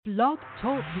Blog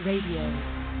Talk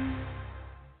Radio.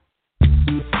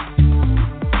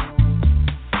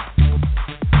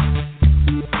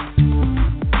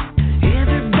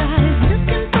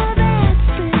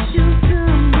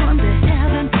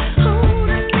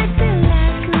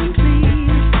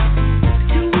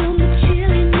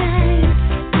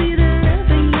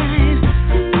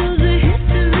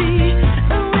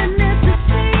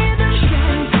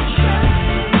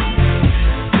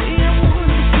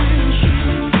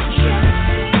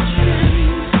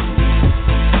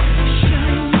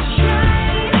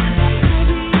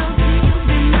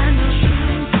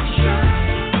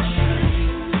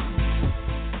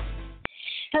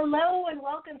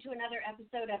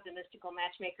 Of the Mystical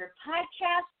Matchmaker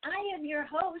podcast. I am your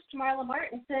host, Marla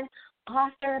Martinson,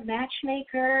 author,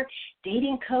 matchmaker,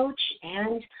 dating coach,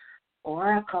 and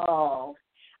oracle.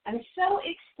 I'm so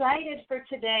excited for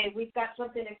today. We've got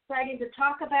something exciting to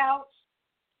talk about.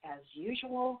 As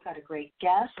usual, got a great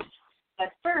guest.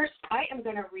 But first, I am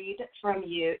going to read from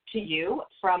you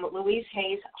Louise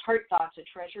Hay's Heart Thoughts, A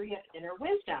Treasury of Inner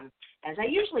Wisdom, as I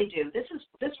usually do.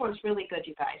 This one's really good,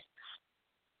 you guys.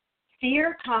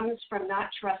 Fear comes from not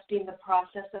trusting the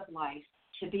process of life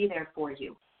to be there for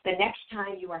you. The next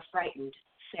time you are frightened,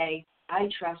 say, I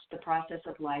trust the process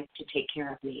of life to take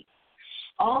care of me.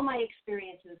 All my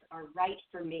experiences are right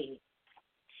for me.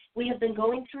 We have been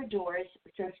going through doors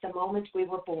since the moment we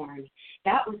were born.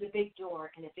 That was a big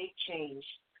door and a big change.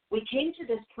 We came to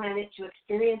this planet to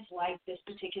experience life this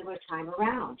particular time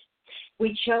around.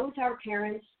 We chose our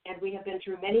parents, and we have been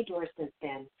through many doors since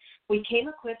then. We came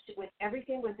equipped with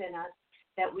everything within us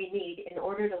that we need in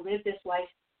order to live this life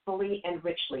fully and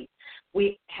richly.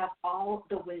 We have all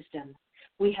the wisdom.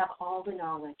 We have all the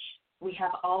knowledge. We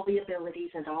have all the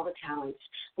abilities and all the talents.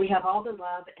 We have all the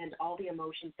love and all the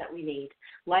emotions that we need.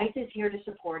 Life is here to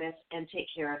support us and take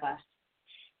care of us.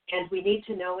 And we need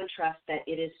to know and trust that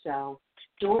it is so.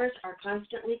 Doors are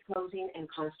constantly closing and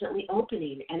constantly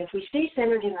opening. And if we stay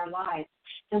centered in our lives,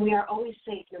 then we are always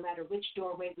safe no matter which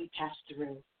doorway we pass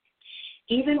through.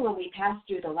 Even when we pass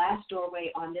through the last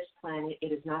doorway on this planet,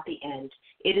 it is not the end.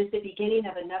 It is the beginning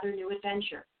of another new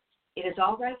adventure. It is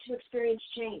all right to experience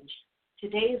change.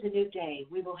 Today is a new day.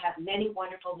 We will have many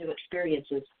wonderful new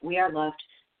experiences. We are loved.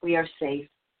 We are safe.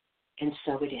 And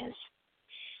so it is.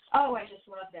 Oh, I just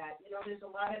love that. You know, there's a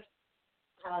lot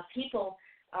of people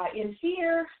in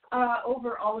fear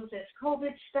over all of this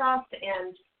COVID stuff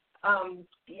and,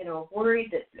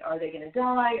 worried that are they going to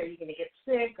die? Are you going to get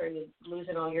sick? Are you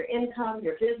losing all your income,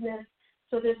 your business?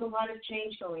 So there's a lot of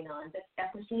change going on. But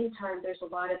at the same time, there's a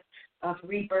lot of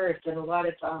rebirth and a lot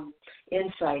of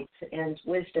insights and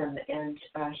wisdom and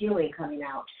healing coming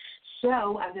out.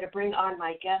 So I'm going to bring on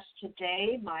my guest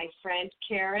today, my friend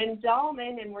Karen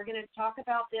Dahlman, and we're going to talk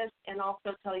about this and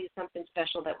also tell you something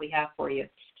special that we have for you.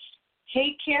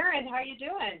 Hey, Karen, how are you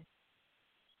doing?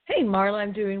 Hey, Marla,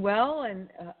 I'm doing well, and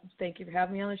thank you for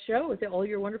having me on the show with all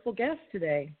your wonderful guests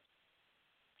today.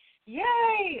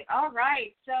 Yay! All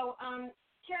right. So,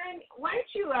 Karen, why don't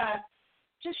you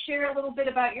just share a little bit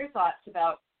about your thoughts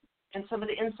about and some of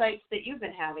the insights that you've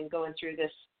been having going through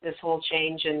this whole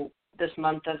change and this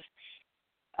month of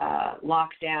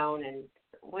lockdown, and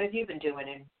what have you been doing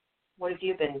and what have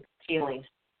you been feeling,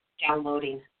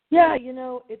 downloading? Yeah,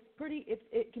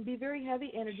 it can be very heavy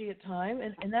energy at times,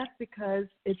 and that's because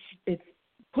it's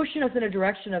pushing us in a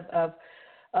direction of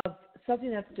something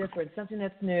that's different, something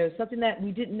that's new, something that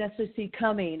we didn't necessarily see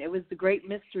coming. It was the great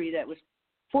mystery that was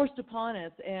forced upon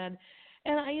us, and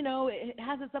it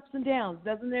has its ups and downs,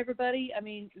 doesn't it, everybody? I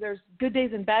mean, there's good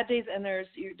days and bad days, and there's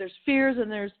fears,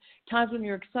 and there's times when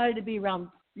you're excited to be around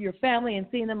your family and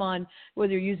seeing them on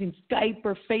whether you're using Skype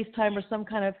or FaceTime or some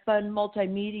kind of fun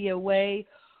multimedia way.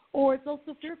 Or it's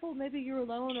also fearful, maybe you're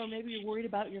alone or maybe you're worried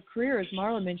about your career, as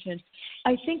Marla mentioned.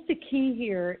 I think the key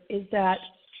here is that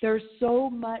there's so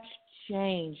much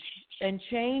change, and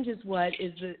change is what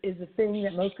is the thing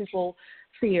that most people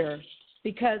fear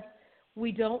because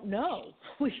we don't know.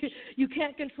 You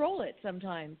can't control it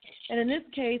sometimes. And in this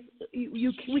case,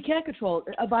 we can't control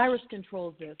it. A virus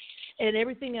controls this, and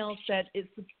everything else that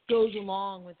goes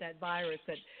along with that virus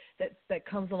that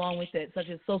comes along with it, such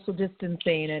as social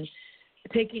distancing and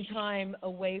taking time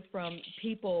away from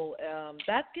people,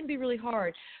 that can be really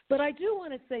hard. But I do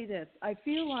want to say this. I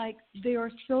feel like there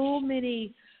are so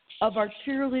many of our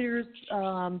cheerleaders,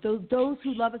 those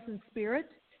who love us in spirit.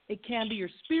 It can be your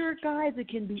spirit guides. It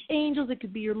can be angels. It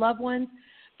could be your loved ones.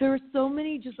 There are so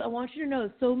many, I want you to know,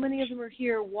 so many of them are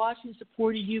here watching,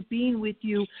 supporting you, being with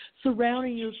you,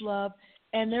 surrounding you with love.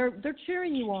 and they're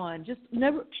cheering you on. Just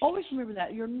never, always remember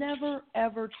that. You're never,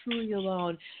 ever truly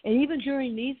alone. And even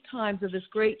during these times of this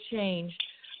great change,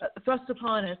 thrust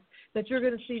upon us, that you're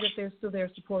going to see that they're still there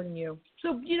supporting you.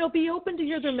 So, be open to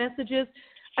hear their messages.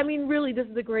 I mean, really, this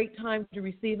is a great time to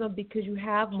receive them because you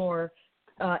have more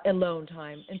alone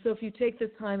time. And so if you take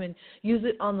this time and use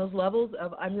it on those levels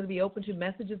of I'm going to be open to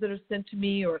messages that are sent to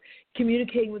me or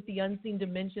communicating with the unseen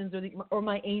dimensions or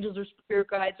my angels or spirit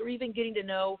guides or even getting to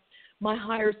know my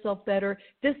higher self better,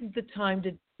 this is the time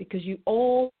because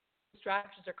all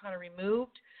distractions are kind of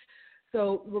removed.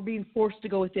 So we're being forced to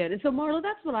go within. And so, Marla,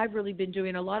 that's what I've really been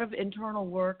doing, a lot of internal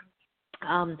work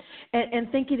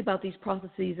and thinking about these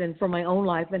processes and for my own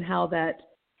life and how that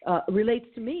relates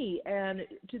to me and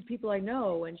to the people I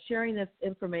know and sharing this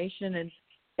information.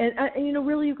 And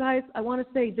really, you guys, I want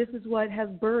to say this is what has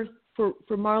birthed for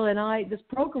Marla and I, this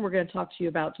program we're going to talk to you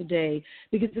about today,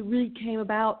 because it really came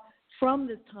about from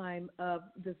this time of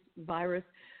this virus,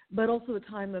 but also a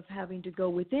time of having to go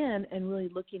within and really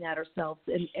looking at ourselves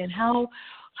and how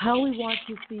we want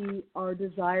to see our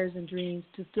desires and dreams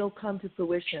to still come to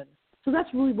fruition. So that's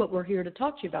really what we're here to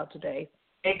talk to you about today.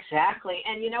 Exactly.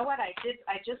 And you know what I did?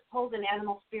 I just pulled an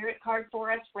animal spirit card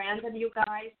for us, random, you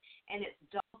guys, and it's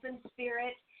dolphin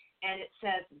spirit, and it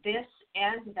says this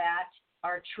and that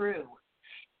are true.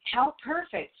 How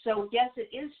perfect. So, yes, it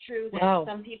is true that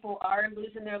some people are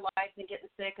losing their lives and getting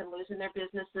sick and losing their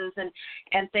businesses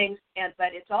and things, but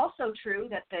it's also true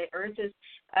that the earth is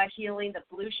healing, the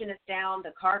pollution is down,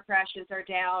 the car crashes are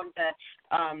down,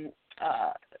 the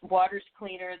water's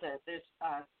cleaner,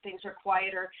 things are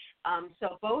quieter.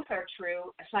 So both are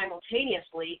true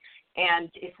simultaneously, and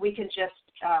if we can just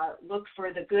look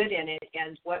for the good in it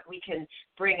and what we can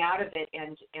bring out of it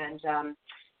and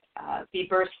be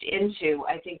burst into,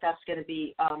 I think that's going to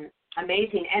be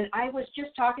amazing. And I was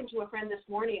just talking to a friend this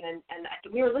morning,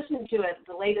 and we were listening to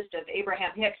the latest of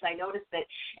Abraham Hicks. I noticed that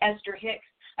Esther Hicks,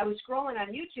 I was scrolling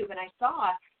on YouTube, and I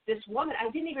saw this woman.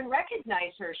 I didn't even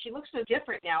recognize her. She looks so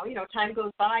different now. Time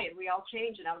goes by, and we all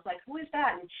change. And I was like, who is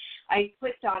that? And I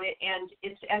clicked on it, and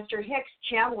it's Esther Hicks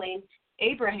channeling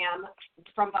Abraham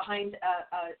from behind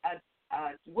a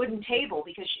wooden table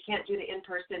because she can't do the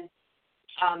in-person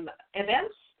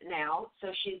events now, so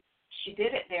she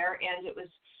did it there, and it was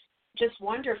just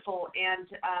wonderful.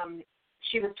 And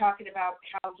she was talking about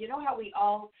how we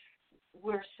all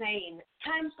were saying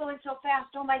time's going so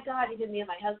fast. Oh my God! Even me and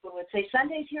my husband would say,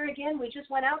 Sunday's here again. We just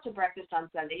went out to breakfast on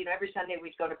Sunday. Every Sunday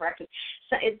we'd go to breakfast.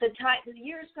 So the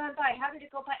year's gone by. How did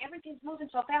it go by? Everything's moving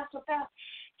so fast, so fast.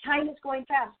 Time is going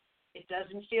fast. It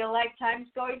doesn't feel like time's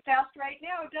going fast right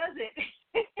now, does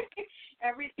it?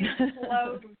 Everything's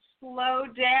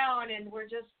slowed down, and we're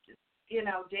just,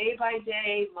 day by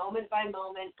day, moment by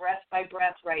moment, breath by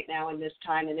breath right now in this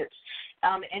time. And it's,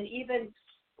 and even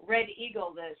Red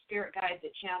Eagle, the spirit guide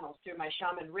that channels through my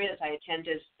shaman Riz, I attend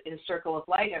his Circle of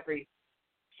Light every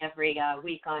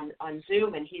week on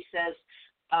Zoom, and he says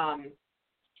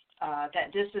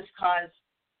that this has caused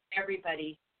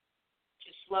everybody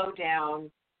to slow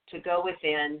down, to go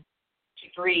within, to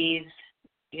breathe,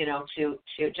 to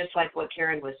just like what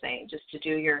Karen was saying, just to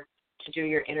do your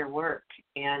inner work.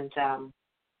 And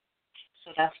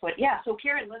so that's what, so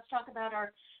Karen, let's talk about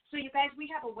so you guys, we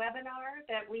have a webinar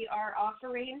that we are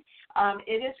offering.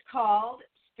 It is called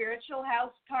Spiritual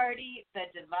House Party, The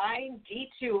Divine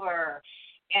Detour.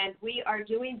 And we are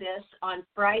doing this on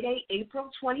Friday, April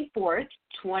 24th,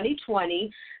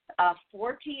 2020,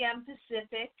 4 p.m.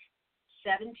 Pacific,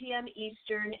 7 p.m.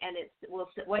 Eastern, and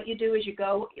what you do is you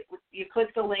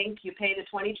click the link, you pay the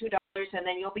 $22, and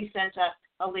then you'll be sent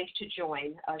a link to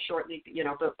join shortly,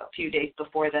 a few days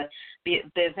before the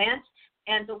event.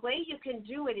 And the way you can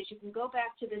do it is you can go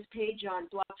back to this page on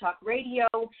Blog Talk Radio.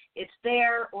 It's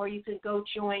there, or you can go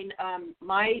join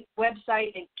my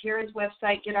website and Karen's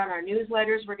website, get on our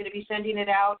newsletters. We're going to be sending it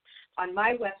out on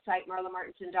my website,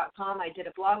 marlamartinson.com. I did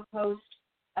a blog post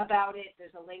about it.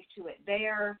 There's a link to it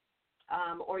there.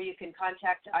 Or you can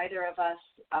contact either of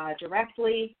us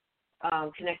directly,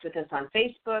 connect with us on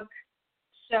Facebook.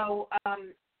 So,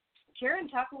 Karen,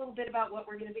 talk a little bit about what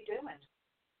we're going to be doing.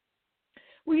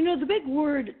 Well, the big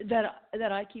word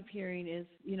that I keep hearing is,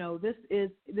 this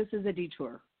is a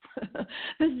detour.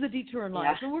 This is a detour in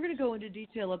life. And we're going to go into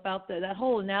detail about that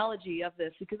whole analogy of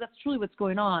this, because that's truly what's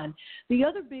going on. The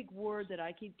other big word that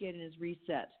I keep getting is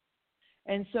reset.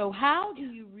 And so how do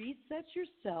you reset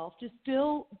yourself to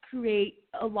still create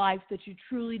a life that you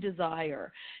truly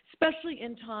desire, especially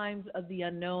in times of the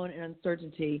unknown and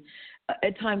uncertainty,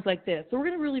 at times like this? So we're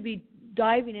going to really be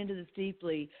diving into this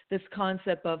deeply, this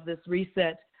concept of this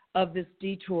reset of this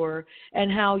detour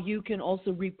and how you can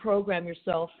also reprogram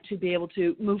yourself to be able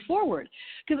to move forward.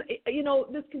 Because,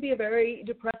 this can be a very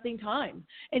depressing time.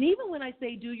 And even when I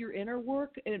say do your inner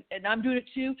work, and I'm doing it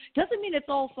too, doesn't mean it's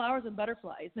all flowers and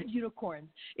butterflies and unicorns.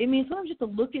 It means sometimes just to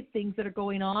look at things that are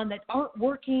going on that aren't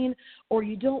working or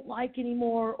you don't like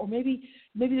anymore, or maybe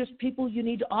there's people you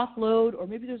need to offload, or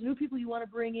maybe there's new people you want to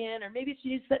bring in, or maybe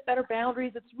you need to set better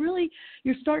boundaries. It's really,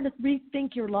 you're starting to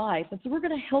rethink your life. And so we're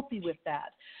going to help you with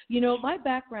that. My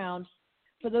background,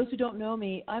 for those who don't know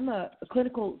me, I'm a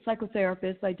clinical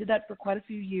psychotherapist. I did that for quite a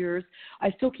few years.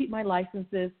 I still keep my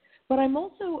licenses, but I'm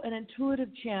also an intuitive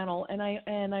channel, and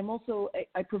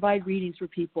I provide readings for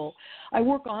people. I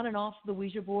work on and off the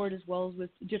Ouija board as well as with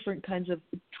different kinds of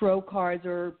tarot cards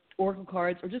or oracle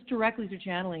cards, or just directly through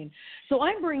channeling. So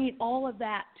I'm bringing all of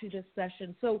that to this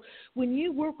session. So when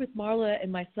you work with Marla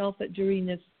and myself during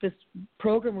this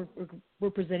program we're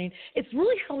presenting, it's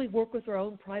really how we work with our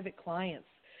own private clients.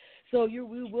 So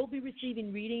we will be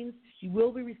receiving readings. You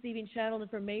will be receiving channeled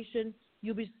information.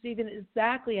 You'll be receiving it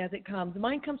exactly as it comes.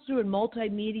 Mine comes through in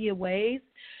multimedia ways,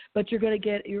 but you're going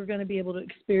to be able to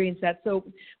experience that. So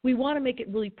we want to make it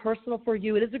really personal for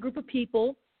you. It is a group of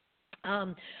people.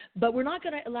 But we're not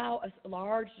going to allow a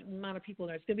large amount of people in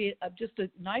there. It's going to be just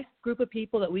a nice group of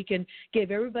people that we can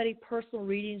give everybody personal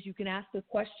readings. You can ask a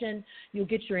question. You'll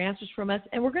get your answers from us.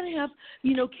 And we're going to have,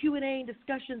 Q&A and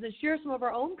discussions and share some of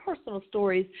our own personal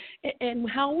stories and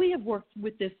how we have worked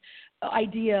with this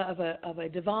idea of a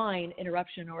divine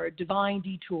interruption or a divine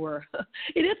detour.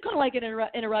 It is kind of like an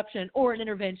interruption or an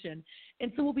intervention.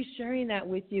 And so we'll be sharing that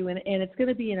with you. And it's going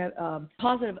to be in a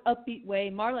positive, upbeat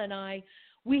way. Marla and I,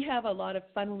 we have a lot of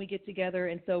fun when we get together,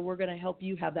 and so we're going to help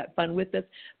you have that fun with us,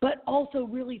 but also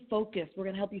really focus. We're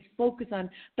going to help you focus on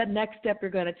the next step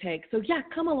you're going to take. So,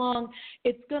 come along.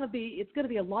 It's going to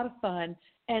be a lot of fun,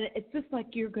 and it's just like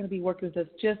you're going to be working with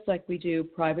us just like we do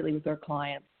privately with our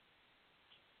clients.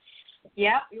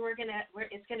 Yeah,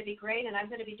 it's going to be great, and I'm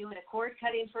going to be doing a cord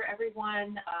cutting for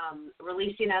everyone,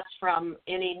 releasing us from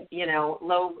any,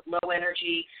 low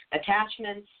energy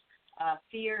attachments,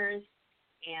 fears.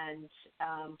 And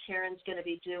Karen's going to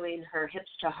be doing her hips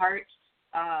to heart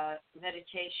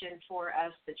meditation for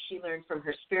us that she learned from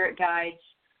her spirit guides.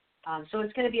 So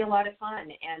it's going to be a lot of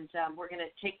fun, and we're going to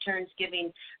take turns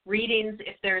giving readings.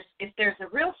 If there's a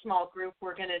real small group,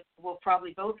 we'll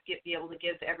probably both be able to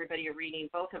give everybody a reading,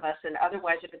 both of us. And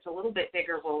otherwise, if it's a little bit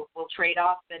bigger, we'll trade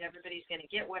off. But everybody's going to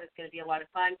get one. It's going to be a lot of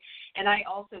fun. And I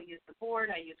also use the board.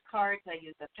 I use cards. I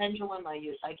use a pendulum. I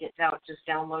get just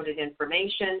downloaded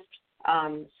information.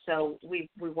 So we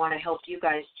want to help you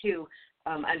guys too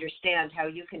understand how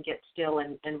you can get still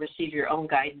and receive your own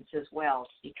guidance as well,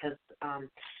 because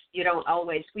you don't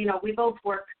always, we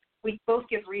both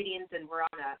give readings, and we're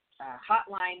on a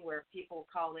hotline where people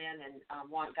call in and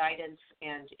want guidance,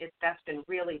 and that's been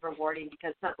really rewarding,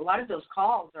 because a lot of those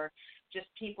calls are just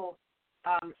people,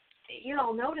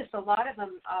 notice a lot of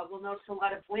them, we'll notice a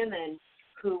lot of women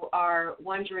who are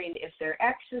wondering if their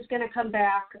ex is going to come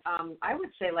back. I would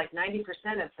say like 90%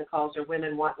 of the calls are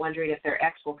women wondering if their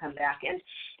ex will come back.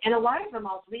 And a lot of them,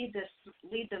 I'll lead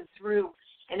them through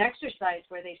an exercise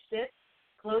where they sit,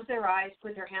 close their eyes,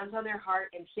 put their hands on their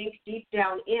heart, and sink deep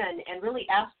down in and really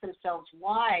ask themselves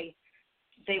why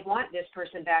they want this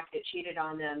person back that cheated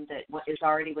on them, that is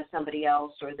already with somebody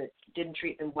else, or that didn't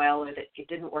treat them well, or that it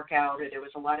didn't work out, or there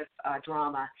was a lot of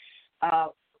drama.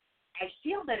 I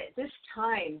feel that at this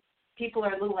time, people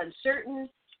are a little uncertain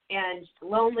and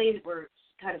lonely. We're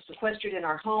kind of sequestered in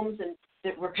our homes, and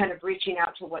that we're kind of reaching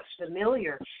out to what's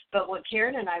familiar. But what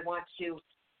Karen and I want to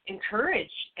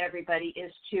encourage everybody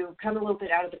is to come a little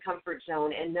bit out of the comfort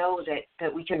zone and know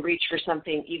that we can reach for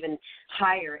something even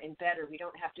higher and better. We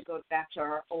don't have to go back to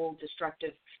our old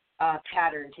destructive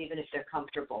patterns, even if they're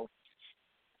comfortable.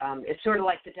 It's sort of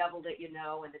like the devil that you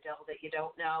know and the devil that you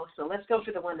don't know. So let's go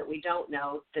for the one that we don't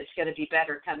know that's going to be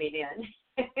better coming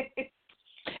in.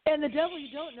 And the devil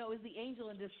you don't know is the angel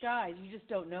in disguise. You just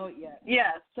don't know it yet.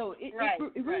 Yes. So it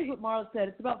really is what Marla said.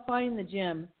 It's about finding the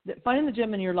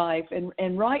gem in your life.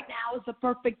 And right now is the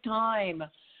perfect time.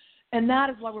 And that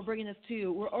is why we're bringing this to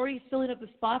you. We're already filling up the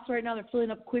spots right now. They're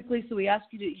filling up quickly, so we ask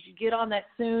you to get on that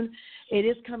soon. It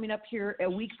is coming up here a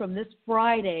week from this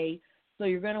Friday. So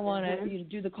you're going to want to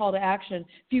do the call to action.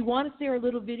 If you want to see our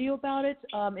little video about it,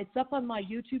 it's up on my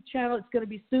YouTube channel. It's going to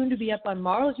be soon to be up on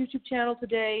Marla's YouTube channel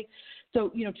today.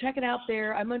 So, check it out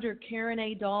there. I'm under Karen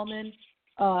A. Dahlman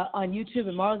on YouTube,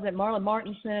 and Marla's at Marla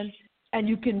Martinson. And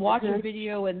you can watch the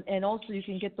video, and also you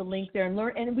can get the link there and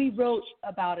learn. And we wrote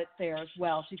about it there as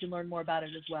well, so you can learn more about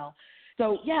it as well.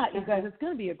 So, yeah, you guys, it's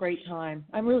going to be a great time.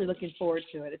 I'm really looking forward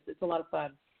to it. It's a lot of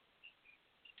fun.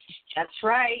 That's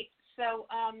right. So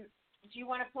do you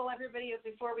want to pull everybody,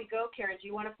 before we go, Karen, do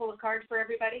you want to pull a card for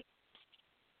everybody?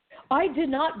 I did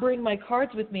not bring my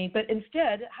cards with me, but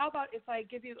instead, how about if I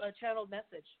give you a channeled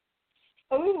message?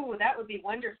 Oh, that would be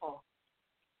wonderful.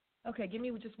 Okay, give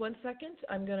me just 1 second.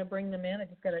 I'm going to bring them in. I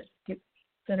just got to get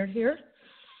centered here.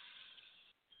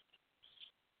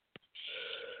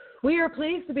 We are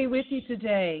pleased to be with you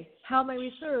today. How may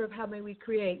we serve? How may we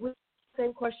create? With the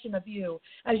same question of you.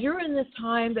 As you're in this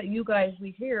time that you guys,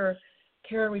 we hear,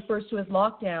 Karen refers to as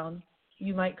lockdown,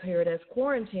 you might hear it as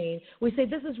quarantine. We say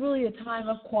this is really a time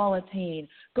of quality.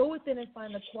 Go within and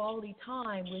find the quality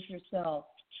time with yourself.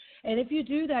 And if you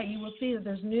do that, you will see that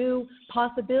there's new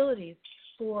possibilities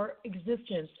for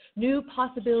existence, new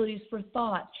possibilities for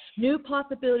thought, new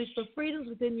possibilities for freedoms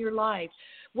within your life.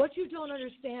 What you don't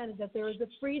understand is that there is a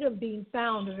freedom being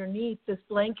found underneath this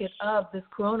blanket of this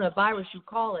coronavirus, you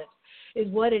call it,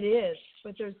 is what it is.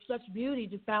 But there's such beauty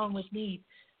to found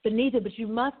beneath it, but you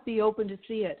must be open to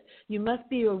see it. You must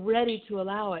be ready to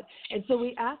allow it. And so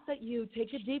we ask that you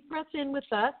take a deep breath in with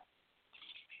us.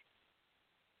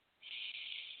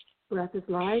 Breath is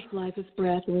life, life is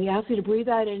breath. And we ask you to breathe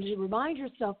out and to remind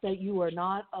yourself that you are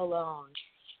not alone,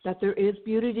 that there is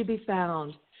beauty to be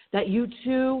found, that you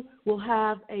too will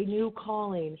have a new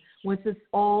calling once this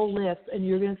all lifts, and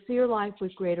you're going to see your life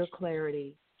with greater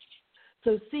clarity.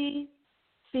 So see,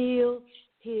 feel,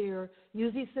 hear,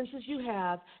 use these senses you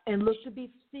have, and look to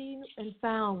be seen and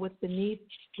found what's beneath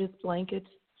this blanket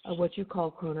of what you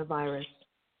call coronavirus,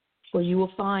 where you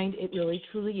will find it really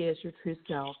truly is your true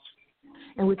self.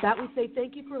 And with that, we say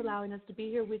thank you for allowing us to be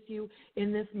here with you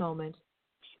in this moment.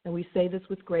 And we say this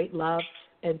with great love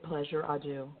and pleasure.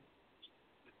 Adieu.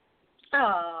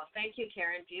 Oh, thank you,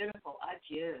 Karen. Beautiful.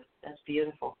 Adieu. That's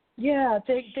beautiful. Yeah,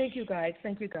 thank you, guys.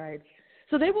 Thank you, guys.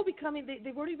 So they will be coming.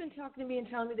 They've already been talking to me and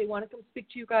telling me they want to come speak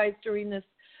to you guys during this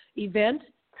event.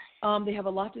 They have a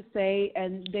lot to say,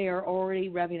 and they are already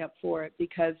revving up for it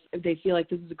because they feel like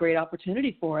this is a great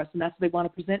opportunity for us, and that's what they want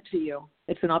to present to you.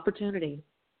 It's an opportunity.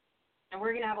 And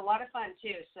we're going to have a lot of fun,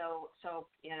 too. So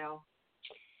you know,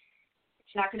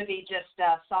 it's not going to be just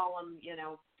solemn,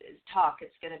 talk.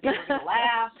 It's going to be, we're going to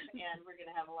laugh, and we're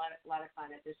going to have a lot of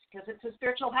fun at this because it's a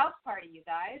spiritual house party, you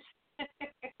guys.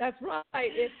 That's right.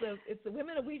 It's the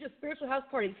Women of Ouija spiritual house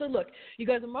party. So look, you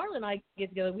guys, when Marla and I get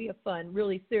together, we have fun.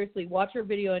 Really, seriously, watch our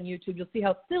video on YouTube. You'll see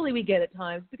how silly we get at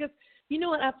times because you know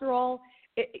what? After all,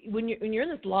 when you're in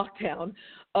this lockdown,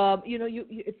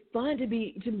 it's fun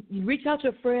to reach out to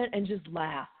a friend and just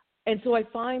laugh. And so I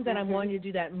find that I'm wanting to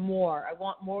do that more. I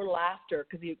want more laughter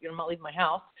because I'm not leaving my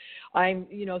house.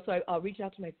 So I'll reach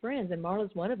out to my friends, and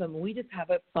Marla's one of them. And we just have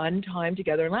a fun time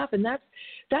together and laugh. And that's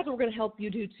what we're going to help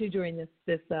you do too during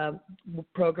this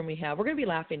program we have. We're going to be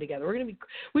laughing together.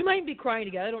 We might be crying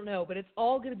together. I don't know, but it's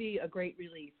all going to be a great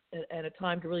release and a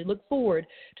time to really look forward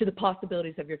to the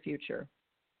possibilities of your future.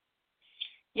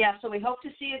 Yeah. So we hope to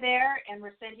see you there, and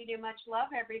we're sending you much love,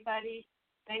 everybody.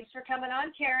 Thanks for coming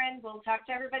on, Karen. We'll talk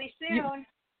to everybody soon.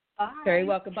 Bye. Very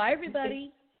welcome. Bye,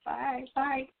 everybody. Bye.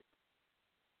 Bye.